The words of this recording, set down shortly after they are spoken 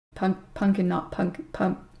Pumpkin, not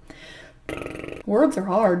pump. Words are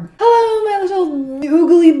hard. Hello, my little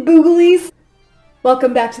oogly booglies.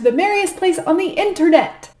 Welcome back to the merriest place on the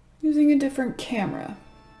internet. Using a different camera.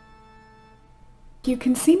 You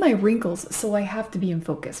can see my wrinkles, so I have to be in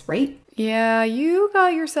focus, right? Yeah, you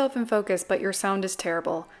got yourself in focus, but your sound is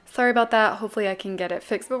terrible. Sorry about that. Hopefully I can get it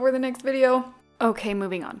fixed before the next video. Okay,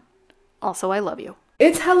 moving on. Also, I love you.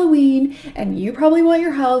 It's Halloween, and you probably want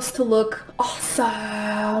your house to look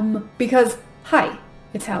awesome. Because, hi,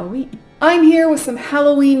 it's Halloween. I'm here with some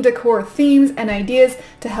Halloween decor themes and ideas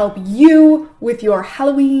to help you with your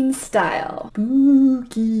Halloween style.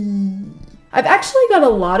 Spooky. I've actually got a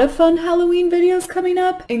lot of fun Halloween videos coming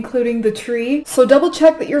up, including the tree, so double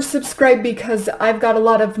check that you're subscribed because I've got a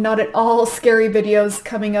lot of not at all scary videos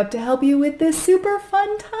coming up to help you with this super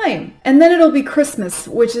fun time. And then it'll be Christmas,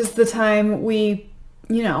 which is the time we,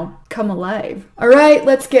 you know, come alive. Alright,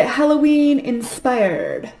 let's get Halloween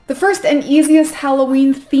inspired. The first and easiest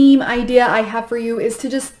Halloween theme idea I have for you is to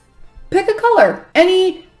just pick a color.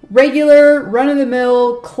 Any regular,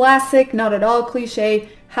 run-of-the-mill, classic, not at all cliche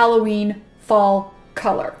Halloween fall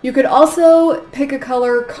color. You could also pick a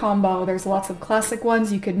color combo. There's lots of classic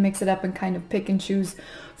ones. You could mix it up and kind of pick and choose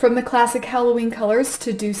from the classic Halloween colors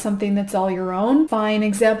to do something that's all your own. Fine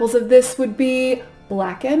examples of this would be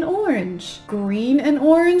black and orange, green and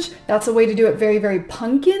orange. That's a way to do it very, very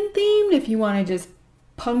pumpkin themed if you want to just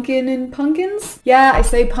pumpkin and pumpkins. Yeah, I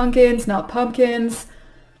say pumpkins, not pumpkins.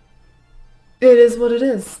 It is what it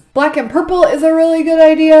is. Black and purple is a really good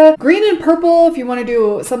idea. Green and purple if you want to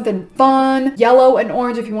do something fun. Yellow and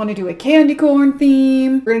orange if you want to do a candy corn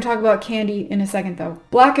theme. We're going to talk about candy in a second though.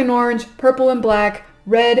 Black and orange, purple and black,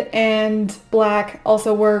 red and black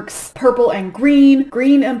also works. Purple and green,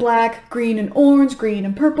 green and black, green and orange, green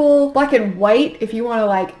and purple. Black and white if you want to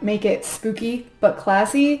like make it spooky but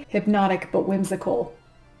classy. Hypnotic but whimsical.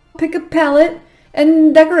 Pick a palette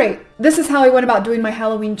and decorate. This is how I went about doing my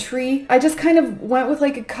Halloween tree. I just kind of went with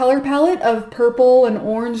like a color palette of purple and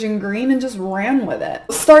orange and green and just ran with it.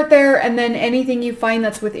 Start there, and then anything you find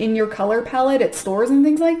that's within your color palette at stores and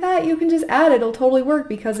things like that, you can just add. It'll totally work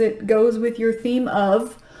because it goes with your theme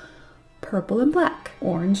of purple and black,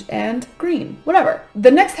 orange and green, whatever.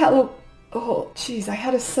 The next oh jeez, I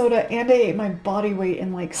had a soda and I ate my body weight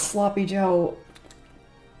in like Sloppy Joe.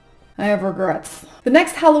 I have regrets. The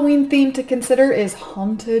next Halloween theme to consider is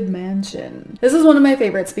Haunted Mansion. This is one of my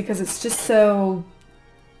favorites because it's just so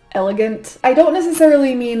elegant. I don't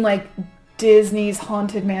necessarily mean like Disney's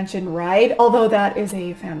Haunted Mansion ride, although that is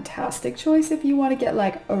a fantastic choice if you want to get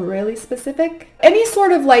like a really specific. Any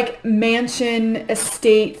sort of like mansion,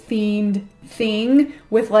 estate themed thing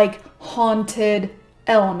with like haunted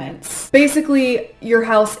elements. Basically, your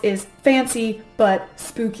house is fancy but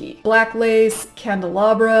spooky. Black lace,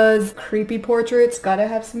 candelabras, creepy portraits. Gotta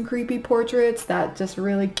have some creepy portraits. That just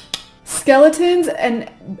really... Skeletons,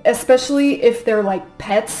 and especially if they're like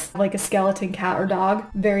pets, like a skeleton cat or dog.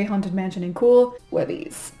 Very Haunted Mansion and cool.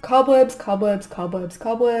 Webbies. Cobwebs, cobwebs, cobwebs,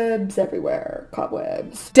 cobwebs everywhere.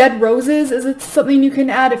 Cobwebs. Dead roses is something you can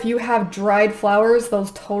add. If you have dried flowers,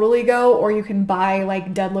 those totally go. Or you can buy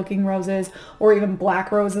like dead looking roses or even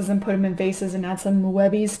black roses and put them in vases and add some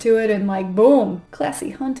webbies to it and like boom. Classy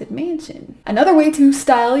Haunted Mansion. Another way to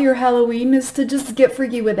style your Halloween is to just get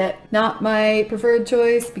freaky with it. Not my preferred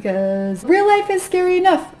choice because real life is scary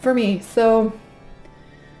enough for me, so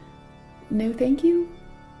no thank you.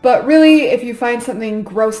 But really, if you find something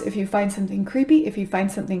gross, if you find something creepy, if you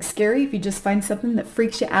find something scary, if you just find something that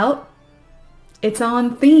freaks you out, it's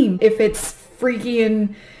on theme. If it's freaky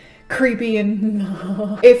and creepy and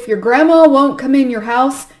if your grandma won't come in your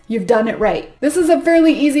house, you've done it right. This is a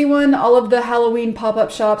fairly easy one. All of the Halloween pop-up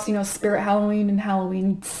shops, you know, Spirit Halloween and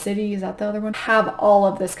Halloween City, is that the other one? Have all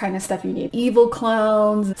of this kind of stuff you need. Evil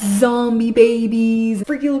clowns, zombie babies,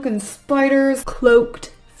 freaky looking spiders,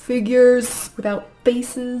 cloaked figures without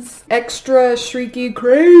faces, extra shrieky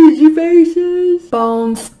crazy faces,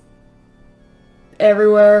 bones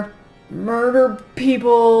everywhere. Murder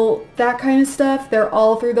people, that kind of stuff. They're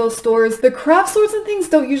all through those stores. The craft stores and things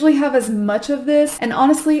don't usually have as much of this. And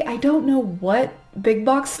honestly, I don't know what big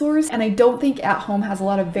box stores, and I don't think At Home has a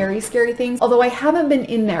lot of very scary things, although I haven't been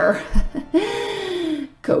in there.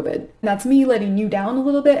 COVID. That's me letting you down a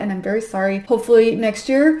little bit, and I'm very sorry. Hopefully next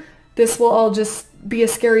year, this will all just be a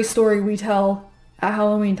scary story we tell at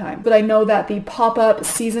Halloween time. But I know that the pop-up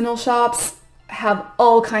seasonal shops have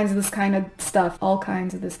all kinds of this kind of stuff. All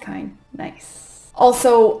kinds of this kind. Nice.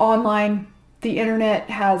 Also, online, the internet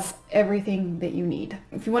has everything that you need.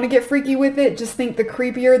 If you want to get freaky with it, just think the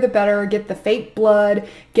creepier the better. Get the fake blood,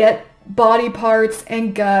 get body parts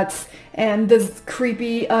and guts and the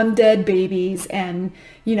creepy undead babies and,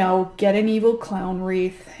 you know, get an evil clown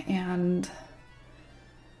wreath and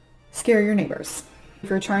scare your neighbors. If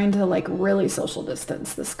you're trying to like really social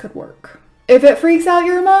distance, this could work. If it freaks out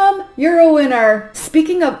your mom, you're a winner.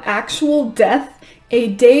 Speaking of actual death, a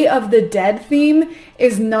Day of the Dead theme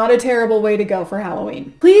is not a terrible way to go for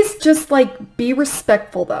Halloween. Please just like be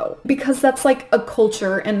respectful though, because that's like a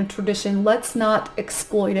culture and a tradition. Let's not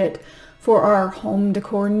exploit it for our home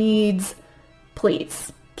decor needs.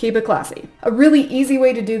 Please. Keep it classy. A really easy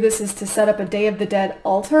way to do this is to set up a Day of the Dead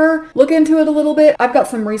altar. Look into it a little bit. I've got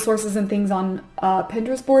some resources and things on a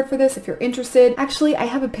Pinterest board for this if you're interested. Actually, I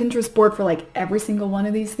have a Pinterest board for like every single one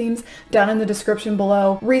of these themes down in the description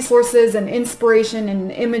below. Resources and inspiration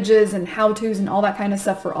and images and how-tos and all that kind of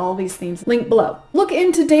stuff for all these themes. Link below. Look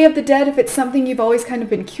into Day of the Dead if it's something you've always kind of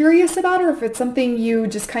been curious about, or if it's something you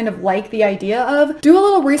just kind of like the idea of. Do a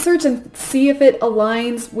little research and see if it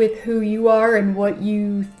aligns with who you are and what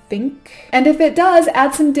you think. And if it does,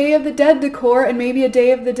 add some Day of the Dead decor and maybe a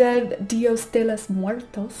Day of the Dead Dios de los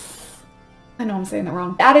Muertos. I know I'm saying that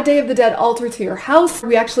wrong. Add a Day of the Dead altar to your house.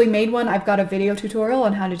 We actually made one. I've got a video tutorial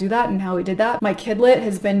on how to do that and how we did that. My kidlet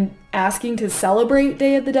has been asking to celebrate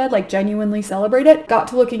Day of the Dead, like genuinely celebrate it. Got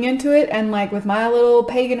to looking into it and like with my little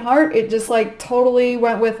pagan heart, it just like totally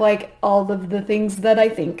went with like all of the things that I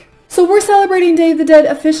think. So we're celebrating Day of the Dead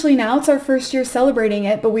officially now. It's our first year celebrating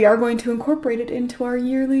it, but we are going to incorporate it into our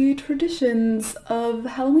yearly traditions of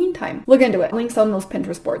Halloween time. Look into it. Links on those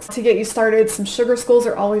Pinterest boards. To get you started, some sugar skulls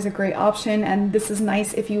are always a great option, and this is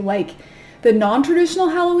nice if you like the non-traditional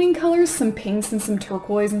Halloween colors, some pinks and some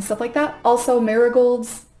turquoise and stuff like that. Also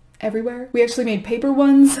marigolds everywhere. We actually made paper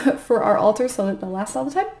ones for our altar so that they'll last all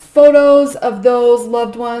the time. Photos of those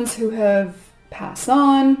loved ones who have passed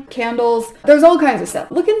on, candles, there's all kinds of stuff.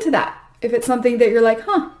 Look into that if it's something that you're like,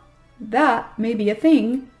 huh, that may be a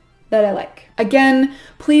thing that I like. Again,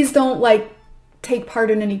 please don't like take part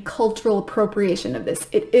in any cultural appropriation of this.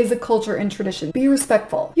 It is a culture and tradition. Be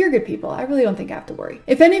respectful. You're good people. I really don't think I have to worry.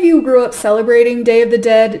 If any of you grew up celebrating Day of the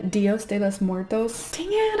Dead, Dios de los Muertos, dang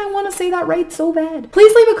it, I want to say that right so bad.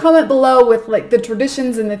 Please leave a comment below with like the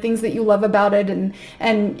traditions and the things that you love about it and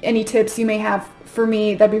any tips you may have for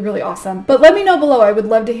me. That'd be really awesome. But let me know below. I would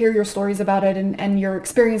love to hear your stories about it and your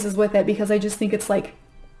experiences with it, because I just think it's like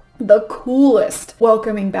the coolest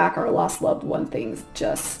welcoming back our lost loved one things.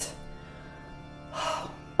 Just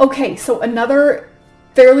okay, so another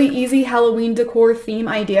fairly easy Halloween decor theme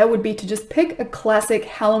idea would be to just pick a classic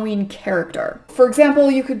Halloween character. For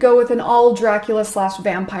example, you could go with an all Dracula /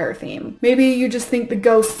 vampire theme. Maybe you just think the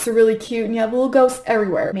ghosts are really cute and you have little ghosts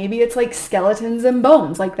everywhere. Maybe it's like skeletons and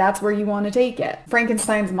bones, like that's where you want to take it.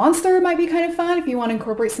 Frankenstein's monster might be kind of fun if you want to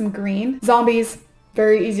incorporate some green. Zombies,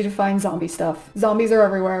 very easy to find zombie stuff. Zombies are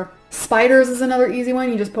everywhere. Spiders is another easy one.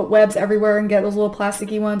 You just put webs everywhere and get those little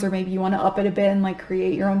plasticky ones, or maybe you want to up it a bit and like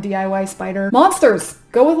create your own DIY spider. Monsters!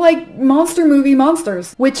 Go with like monster movie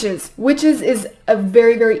monsters. Witches. Witches is a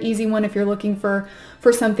very, very easy one if you're looking for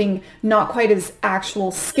something not quite as actual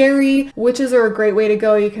scary. Witches are a great way to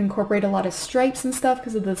go. You can incorporate a lot of stripes and stuff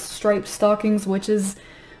because of the striped stockings witches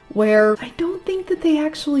wear. I don't think that they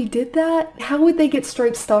actually did that. How would they get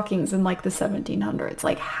striped stockings in like the 1700s?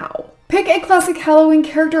 Like how? Pick a classic Halloween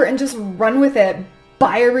character and just run with it.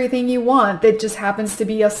 Buy everything you want that just happens to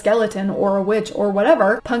be a skeleton or a witch or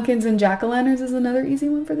whatever. Pumpkins and jack-o'-lanterns is another easy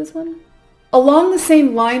one for this one. Along the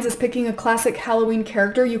same lines as picking a classic Halloween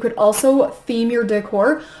character, you could also theme your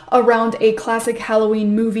decor around a classic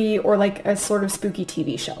Halloween movie or like a sort of spooky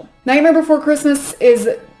TV show. Nightmare Before Christmas is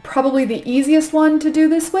probably the easiest one to do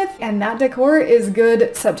this with, and that decor is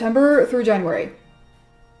good September through January.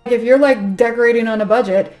 If you're like decorating on a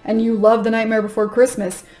budget and you love The Nightmare Before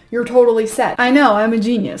Christmas, you're totally set. I know, I'm a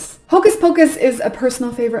genius. Hocus Pocus is a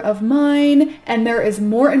personal favorite of mine, and there is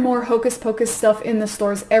more and more Hocus Pocus stuff in the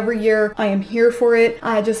stores every year. I am here for it.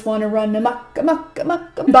 I just want to run amok,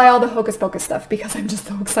 buy all the Hocus Pocus stuff because I'm just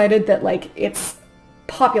so excited that like it's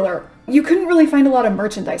popular. You couldn't really find a lot of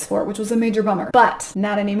merchandise for it, which was a major bummer, but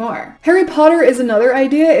not anymore. Harry Potter is another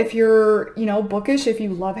idea if you're, you know, bookish, if you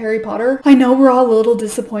love Harry Potter. I know we're all a little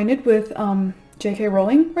disappointed with J.K.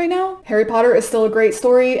 Rowling right now. Harry Potter is still a great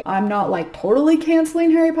story. I'm not like totally canceling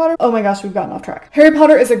Harry Potter. Oh my gosh, we've gotten off track. Harry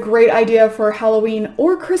Potter is a great idea for Halloween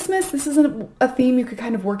or Christmas. This isn't a theme you could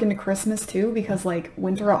kind of work into Christmas too, because like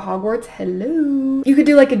winter at Hogwarts, hello. You could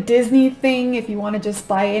do like a Disney thing if you want to just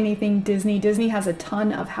buy anything Disney. Disney has a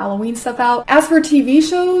ton of Halloween stuff out. As for TV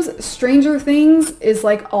shows, Stranger Things is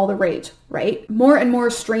like all the rage. right? More and more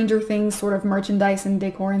Stranger Things sort of merchandise and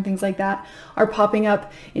decor and things like that are popping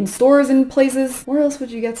up in stores and places. Where else would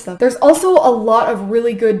you get stuff? There's also a lot of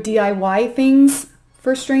really good DIY things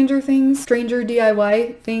for Stranger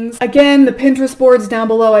DIY things. Again, the Pinterest boards down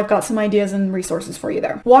below, I've got some ideas and resources for you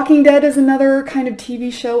there. Walking Dead is another kind of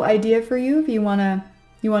TV show idea for you. If you want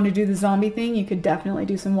to do the zombie thing, you could definitely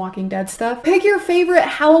do some Walking Dead stuff. Pick your favorite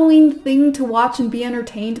Halloween thing to watch and be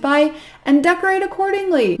entertained by and decorate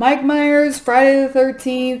accordingly. Mike Myers, Friday the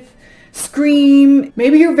 13th, Scream.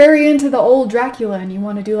 Maybe you're very into the old Dracula and you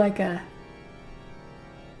want to do like a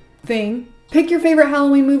thing. Pick your favorite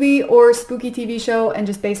Halloween movie or spooky TV show and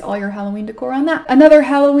just base all your Halloween decor on that. Another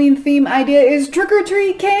Halloween theme idea is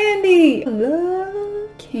trick-or-treat candy. I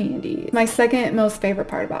love candy. My second most favorite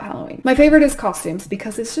part about Halloween. My favorite is costumes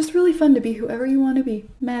because it's just really fun to be whoever you want to be.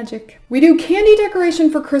 Magic. We do candy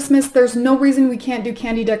decoration for Christmas. There's no reason we can't do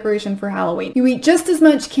candy decoration for Halloween. You eat just as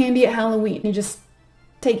much candy at Halloween. You just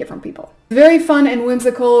take it from people. Very fun and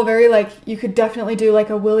whimsical, very like, you could definitely do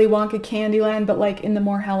like a Willy Wonka Candyland, but like in the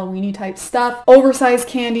more Halloween-y type stuff. Oversized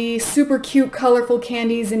candy, super cute, colorful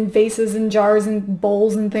candies in vases and jars and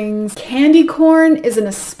bowls and things. Candy corn is an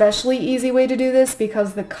especially easy way to do this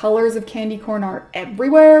because the colors of candy corn are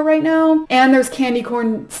everywhere right now. And there's candy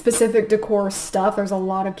corn specific decor stuff. There's a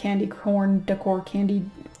lot of candy corn decor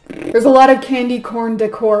There's a lot of candy corn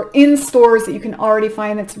decor in stores that you can already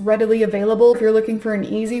find that's readily available. If you're looking for an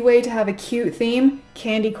easy way to have a cute theme,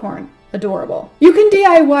 candy corn. Adorable. You can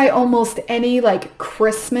DIY almost any like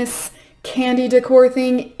Christmas candy decor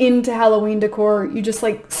thing into Halloween decor. You just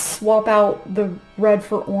like swap out the red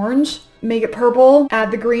for orange, make it purple,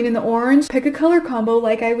 add the green and the orange, pick a color combo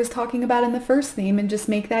like I was talking about in the first theme and just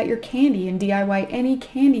make that your candy and DIY any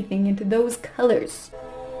candy thing into those colors.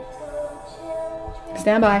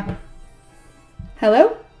 Stand by.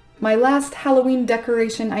 Hello? My last Halloween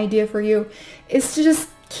decoration idea for you is to just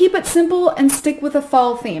keep it simple and stick with a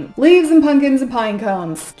fall theme. Leaves and pumpkins and pine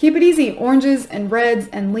cones. Keep it easy. Oranges and reds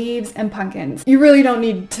and leaves and pumpkins. You really don't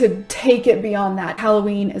need to take it beyond that.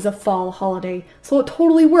 Halloween is a fall holiday, so it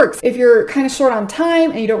totally works. If you're kind of short on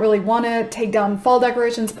time and you don't really want to take down fall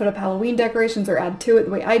decorations, put up Halloween decorations or add to it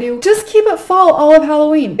the way I do, just keep it fall all of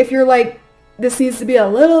Halloween. If you're like, this needs to be a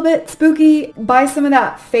little bit spooky, buy some of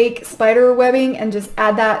that fake spider webbing and just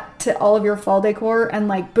add that to all of your fall decor and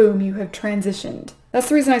like boom, you have transitioned. That's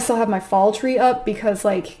the reason I still have my fall tree up because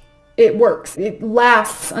like it works. It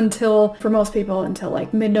lasts until, for most people, until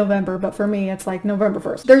like mid-November, but for me it's like November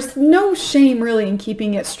 1st. There's no shame really in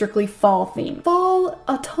keeping it strictly fall themed. Fall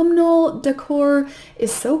autumnal decor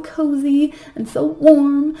is so cozy and so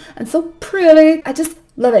warm and so pretty. I just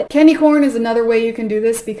love it. Candy corn is another way you can do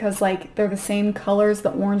this because like they're the same colors,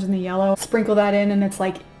 the orange and the yellow. Sprinkle that in and it's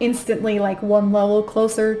like instantly like one level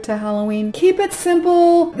closer to Halloween. Keep it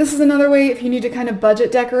simple. This is another way if you need to kind of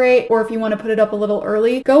budget decorate or if you want to put it up a little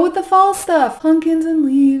early. Go with the fall stuff. Pumpkins and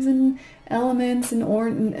leaves and elements and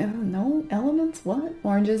oranges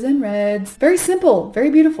and reds. Very simple,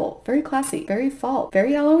 very beautiful, very classy, very fall,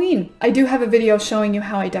 very Halloween. I do have a video showing you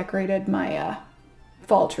how I decorated my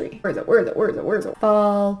fall tree. Where is it?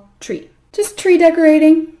 Fall tree. Just tree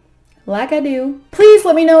decorating like I do. Please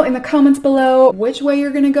let me know in the comments below which way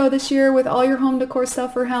you're gonna go this year with all your home decor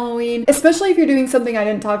stuff for Halloween, especially if you're doing something I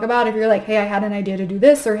didn't talk about. If you're like, hey, I had an idea to do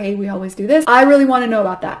this, or hey, we always do this. I really want to know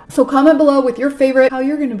about that. So comment below with your favorite, how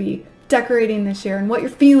you're gonna be decorating this year and what you're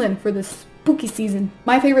feeling for this spooky season.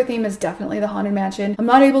 My favorite theme is definitely the Haunted Mansion. I'm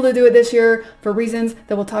not able to do it this year for reasons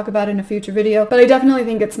that we'll talk about in a future video, but I definitely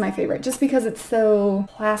think it's my favorite just because it's so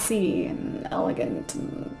classy and elegant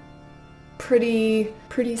and pretty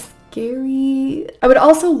scary. I would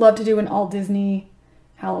also love to do an all Disney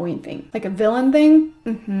Halloween thing, like a villain thing.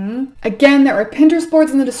 Again, there are Pinterest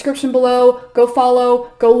boards in the description below. Go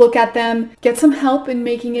follow, go look at them, get some help in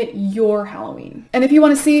making it your Halloween. And if you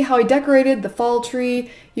want to see how I decorated the fall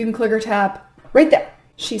tree, you can click or tap right there.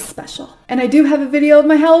 She's special. And I do have a video of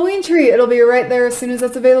my Halloween tree. It'll be right there as soon as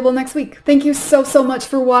that's available next week. Thank you so much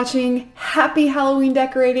for watching. Happy Halloween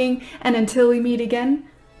decorating, and until we meet again,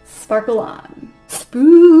 sparkle on.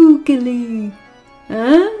 Spookily.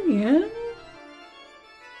 Huh? Yeah?